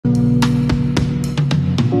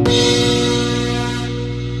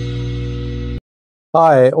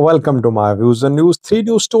Hi, welcome to my views and news. Three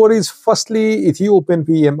news stories. Firstly, Ethiopian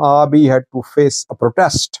PM Abiy had to face a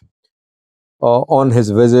protest on his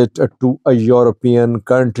visit to a European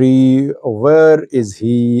country. Where is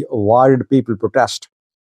he? Why did people protest?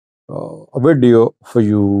 A video for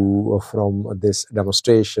you from this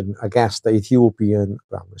demonstration against the Ethiopian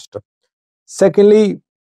Prime Minister. Secondly,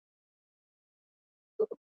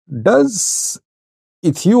 does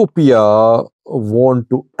Ethiopia want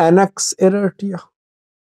to annex Eritrea?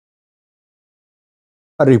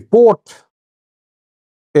 A report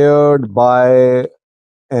aired by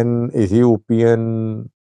an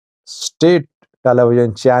Ethiopian state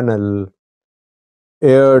television channel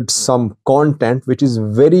aired some content which is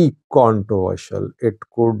very controversial. It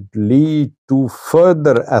could lead to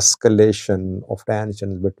further escalation of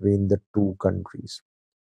tensions between the two countries.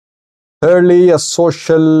 Thirdly, a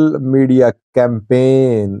social media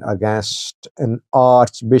campaign against an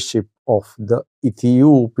archbishop of the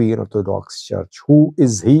Ethiopian Orthodox Church. Who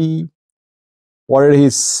is he? What did he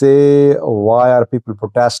say? Why are people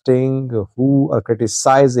protesting? Who are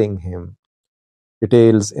criticizing him?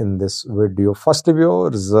 Details in this video. First,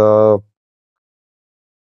 viewers,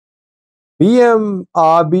 PM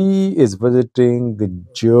Abiy is visiting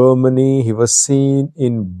Germany. He was seen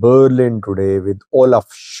in Berlin today with Olaf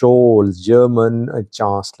Scholz, German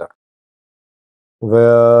Chancellor,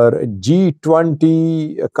 where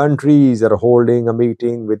G20 countries are holding a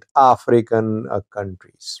meeting with African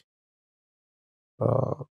countries.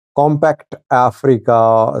 Compact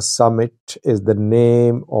Africa Summit is the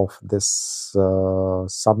name of this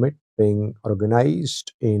summit being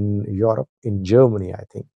organized in Europe, in Germany, I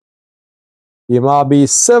think.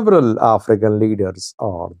 Several African leaders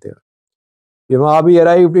are there. Abiy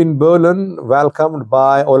arrived in Berlin, welcomed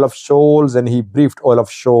by Olaf Scholz, and he briefed Olaf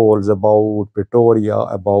Scholz about Pretoria,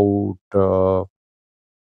 about the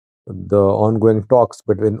ongoing talks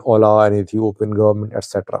between Ola and Ethiopian government,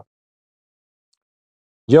 etc.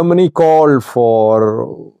 Germany called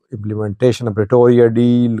for implementation of Pretoria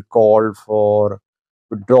deal, called for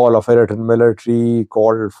withdrawal of Eritrean military,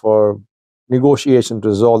 called for negotiation to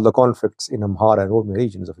resolve the conflicts in Amhara and Oromo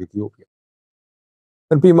regions of Ethiopia.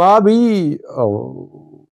 When PM Abiy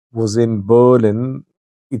was in Berlin,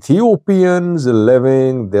 Ethiopians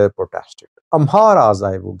living there protested. Amharas,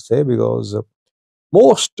 I would say, because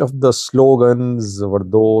most of the slogans were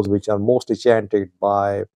those which are mostly chanted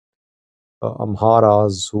by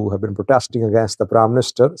Amharas who have been protesting against the Prime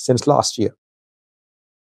Minister since last year.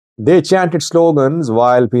 They chanted slogans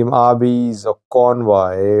while PM Abiy's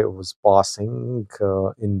convoy was passing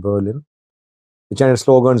in Berlin. They chanted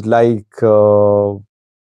slogans like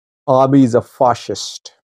Abiy is a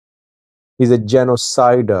fascist, he's a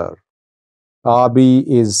genocider, Abiy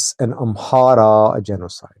is an Amhara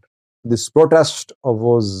genocide. This protest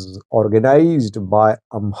was organized by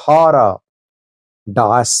Amhara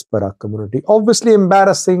diaspora community. Obviously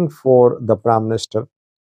embarrassing for the Prime Minister,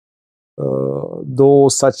 though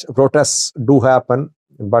such protests do happen,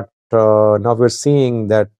 but now we're seeing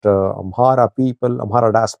that Amhara people,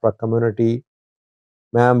 Amhara diaspora community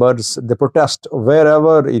members, they protest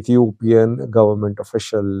wherever Ethiopian government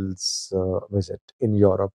officials visit in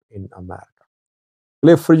Europe, in America.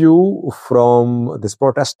 Clip for you from this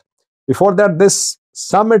protest. Before that, this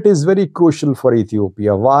summit is very crucial for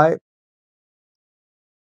Ethiopia. Why?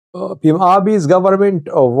 PM Abiy's government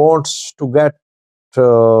wants to get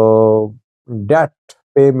debt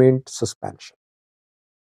payment suspension.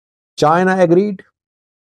 China agreed.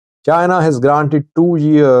 China has granted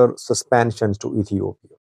 2-year suspensions to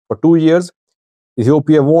Ethiopia. For 2 years,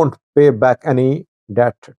 Ethiopia won't pay back any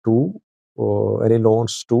debt to any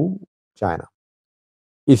loans to China.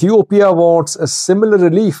 Ethiopia wants a similar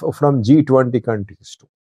relief from G20 countries too.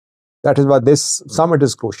 That is why this summit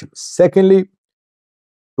is crucial. Secondly,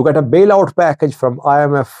 to get a bailout package from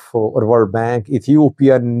IMF or World Bank,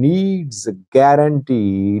 Ethiopia needs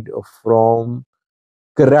guaranteed from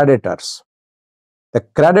creditors. The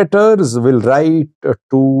creditors will write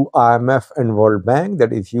to IMF and World Bank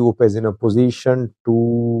that Ethiopia is in a position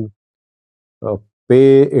to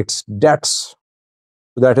pay its debts.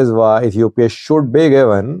 That is why Ethiopia should be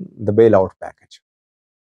given the bailout package.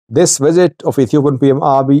 This visit of Ethiopian PM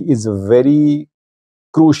Abiy is very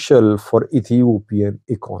crucial for Ethiopian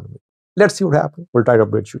economy. Let's see what happens. We'll try to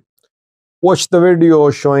update you. Watch the video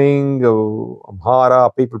showing Amhara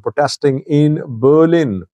people protesting in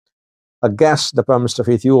Berlin against the Prime Minister of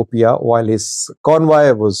Ethiopia while his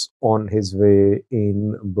convoy was on his way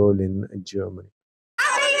in Berlin, Germany.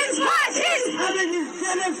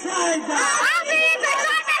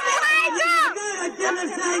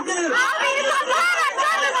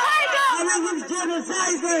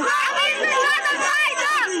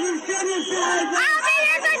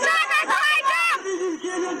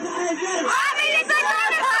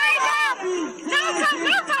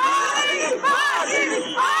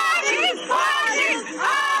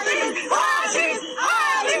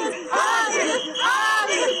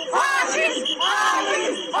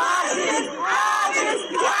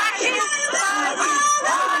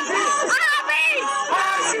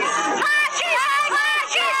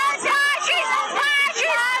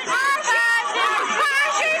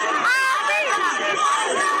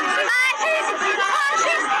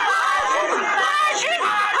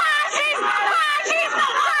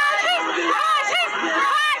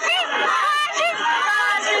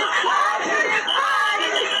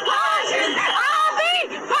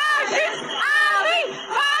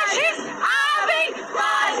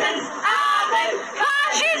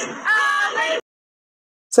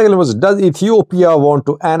 Second was, does Ethiopia want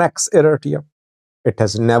to annex Eritrea? It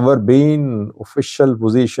has never been official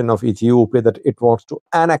position of Ethiopia that it wants to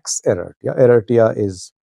annex Eritrea. Eritrea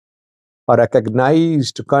is a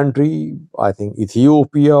recognized country. I think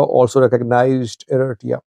Ethiopia also recognized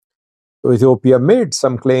Eritrea. So Ethiopia made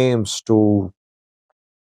some claims to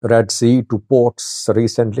Red Sea, to ports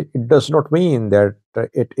recently. It does not mean that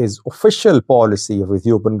it is official policy of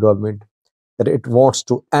Ethiopian government that it wants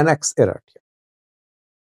to annex Eritrea.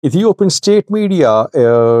 Ethiopian state media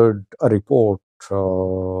aired a report.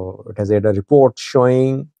 It has aired a report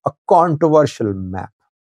showing a controversial map.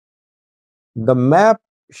 The map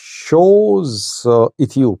shows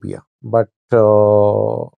Ethiopia, but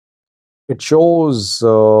it shows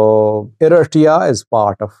Eritrea as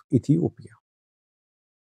part of Ethiopia.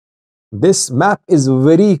 This map is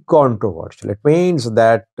very controversial. It means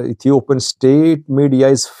that Ethiopian state media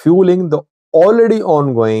is fueling the already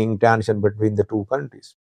ongoing tension between the two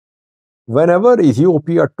countries. Whenever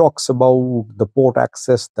Ethiopia talks about the port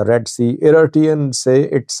access, the Red Sea, Eritreans say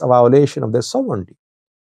it's a violation of their sovereignty,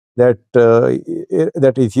 that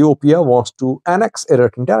Ethiopia wants to annex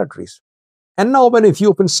Eritrean territories. And now when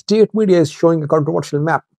Ethiopian state media is showing a controversial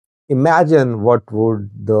map, imagine what would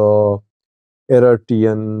the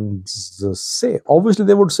Eritreans say. Obviously,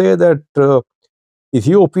 they would say that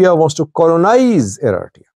Ethiopia wants to colonize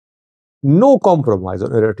Eritrea. No compromise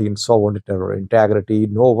on Eritrean sovereignty or integrity.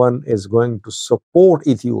 No one is going to support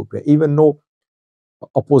Ethiopia. Even no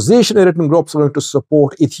opposition Eritrean groups are going to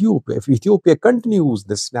support Ethiopia. If Ethiopia continues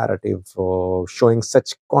this narrative showing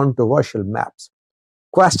such controversial maps,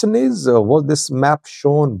 question is, was this map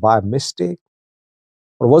shown by mistake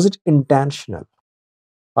or was it intentional?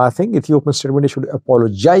 I think Ethiopian state media should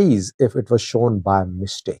apologize if it was shown by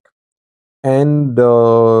mistake. And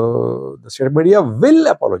the state media will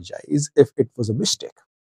apologize if it was a mistake.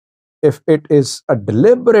 If it is a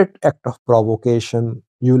deliberate act of provocation,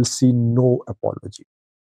 you will see no apology.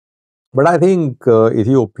 But I think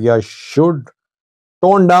Ethiopia should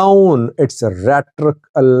tone down its rhetoric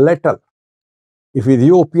a little. If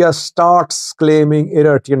Ethiopia starts claiming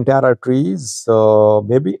Eritrean territories,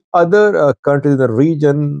 maybe other countries in the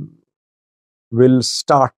region will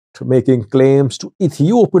start making claims to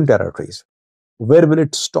Ethiopian territories. Where will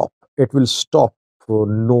it stop? It will stop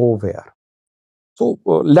nowhere. So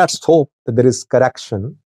let's hope that there is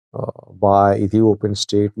correction by Ethiopian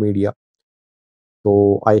state media.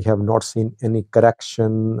 So I have not seen any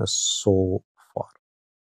correction so far.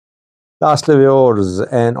 Lastly, viewers,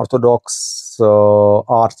 an Orthodox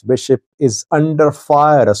archbishop is under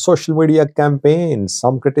fire. A social media campaign,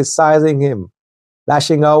 some criticizing him,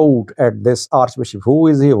 lashing out at this archbishop. Who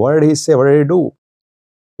is he? What did he say? What did he do?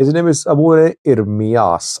 His name is Abune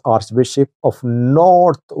Ermias, Archbishop of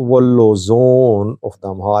North Wollo zone of the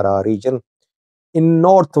Amhara region. In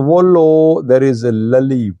North Wollo, there is a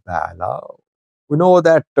Lalibela. We know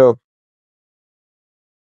that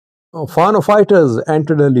Fano fighters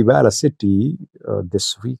entered Lalibela city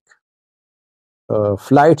this week.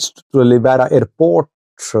 Flights to Lalibela airport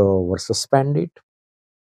were suspended.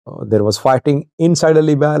 There was fighting inside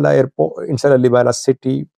Lalibela airport, inside Lalibela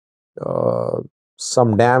city.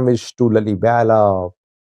 Some damage to Lalibela,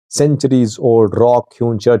 centuries-old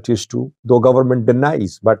rock-hewn churches too, though government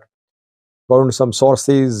denies. But according to some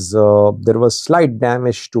sources, there was slight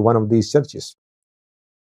damage to one of these churches.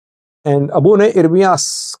 And Abune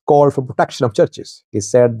Ermias called for protection of churches. He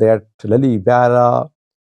said that Lalibela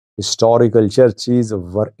historical churches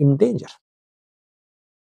were in danger.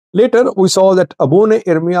 Later, we saw that Abune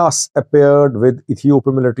Ermias appeared with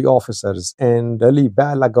Ethiopian military officers and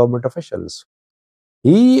Lalibela government officials.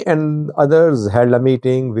 He and others held a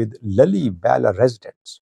meeting with Lalibela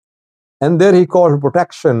residents. And there he called for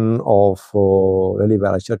protection of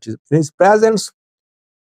Lalibela churches. In his presence,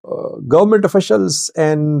 Government officials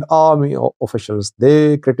and army officials,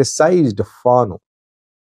 they criticized Fano,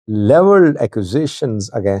 leveled accusations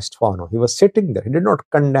against Fano. He was sitting there. He did not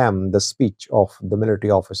condemn the speech of the military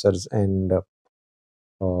officers and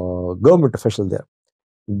government officials there.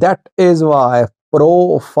 That is why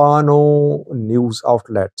pro-Fano news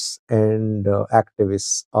outlets and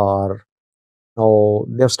activists are now,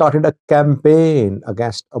 they have started a campaign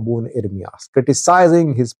against Abune Ermias,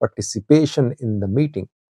 criticizing his participation in the meeting,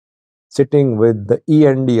 sitting with the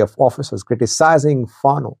ENDF officers, criticizing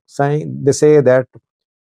Fano, saying they say that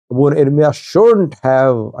Abune Ermias shouldn't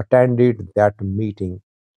have attended that meeting.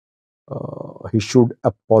 He should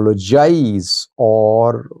apologize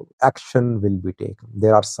or action will be taken.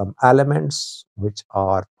 There are some elements which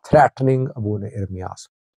are threatening Abune Ermias.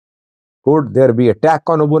 Could there be attack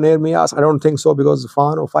on Abune Ermias? I don't think so, because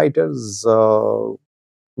Fano fighters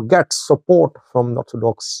get support from the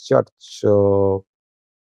Orthodox Church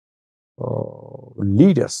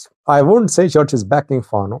leaders. I wouldn't say church is backing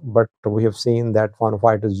Fano, but we have seen that Fano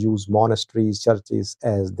fighters use monasteries, churches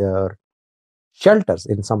as their shelters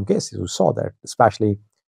in some cases. We saw that, especially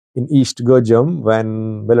in East Gurjam,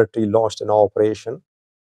 when military launched an operation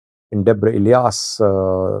in Debre Ilyas,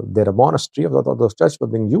 their monastery of the Orthodox Church was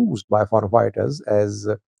being used by foreign fighters as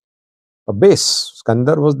a base.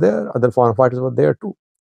 Skandar was there, other foreign fighters were there too.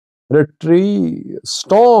 Military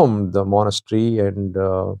stormed the monastery and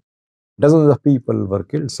dozens of people were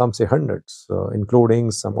killed, some say hundreds,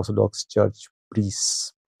 including some Orthodox Church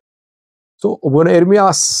priests. So Abune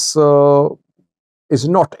Ermias is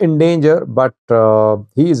not in danger, but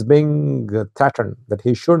he is being threatened that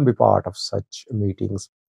he shouldn't be part of such meetings.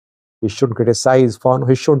 He shouldn't criticize Fano.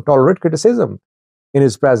 He shouldn't tolerate criticism in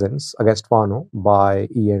his presence against Fano by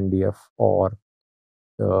ENDF or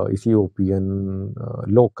Ethiopian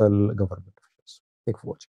local government officials. Thank you for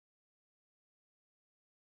watching.